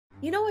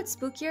You know what's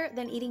spookier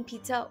than eating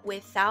pizza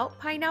without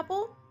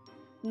pineapple?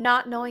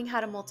 Not knowing how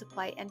to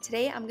multiply, and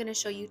today I'm going to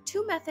show you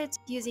two methods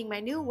using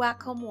my new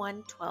Wacom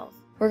One 12.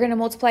 We're going to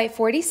multiply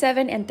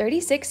 47 and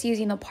 36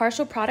 using the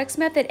partial products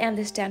method and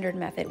the standard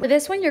method. For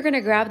this one, you're going to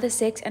grab the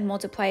 6 and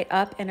multiply it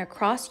up and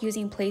across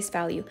using place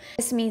value.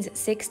 This means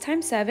 6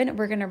 times 7,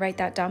 we're going to write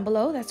that down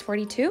below, that's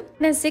 42. And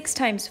then 6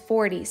 times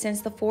 40,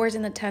 since the 4 is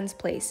in the tens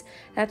place,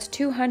 that's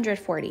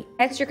 240.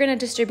 Next, you're going to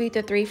distribute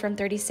the 3 from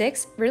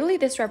 36. Really,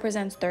 this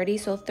represents 30,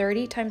 so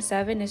 30 times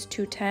 7 is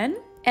 210.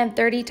 And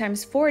 30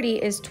 times 40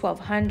 is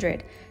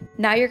 1200.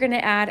 Now you're going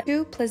to add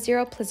 2 plus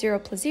 0 plus 0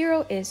 plus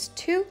 0 is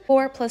 2.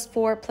 4 plus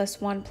 4 plus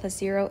 1 plus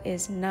 0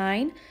 is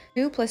 9.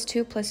 2 plus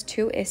 2 plus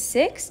 2 is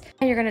 6.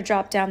 And you're going to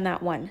drop down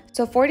that 1.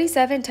 So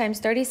 47 times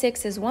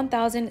 36 is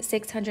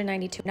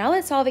 1692. Now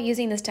let's solve it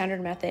using the standard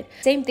method.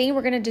 Same thing,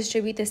 we're going to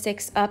distribute the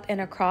 6 up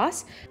and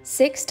across.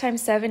 6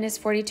 times 7 is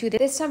 42.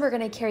 This time we're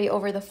going to carry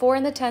over the 4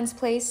 in the tens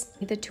place,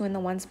 the 2 in the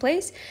ones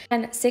place.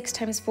 And 6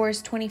 times 4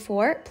 is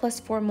 24,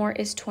 plus 4 more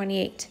is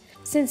 28.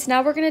 Since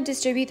now we're going to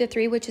distribute the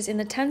 3, which is in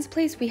the tens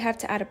place, we have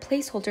to add a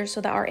placeholder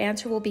so that our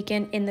answer will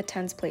begin in the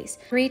tens place.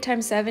 3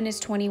 times 7 is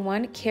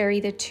 21, carry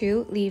the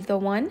 2, leave the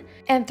 1.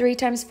 And 3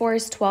 times 4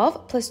 is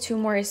 12, plus 2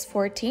 more is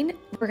 14.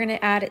 We're going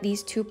to add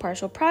these two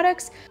partial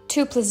products.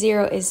 2 plus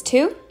 0 is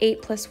 2,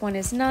 8 plus 1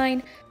 is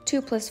 9,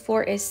 2 plus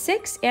 4 is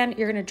 6, and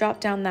you're going to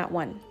drop down that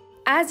 1.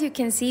 As you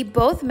can see,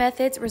 both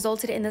methods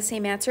resulted in the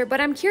same answer,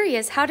 but I'm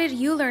curious, how did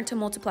you learn to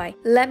multiply?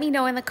 Let me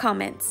know in the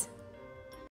comments.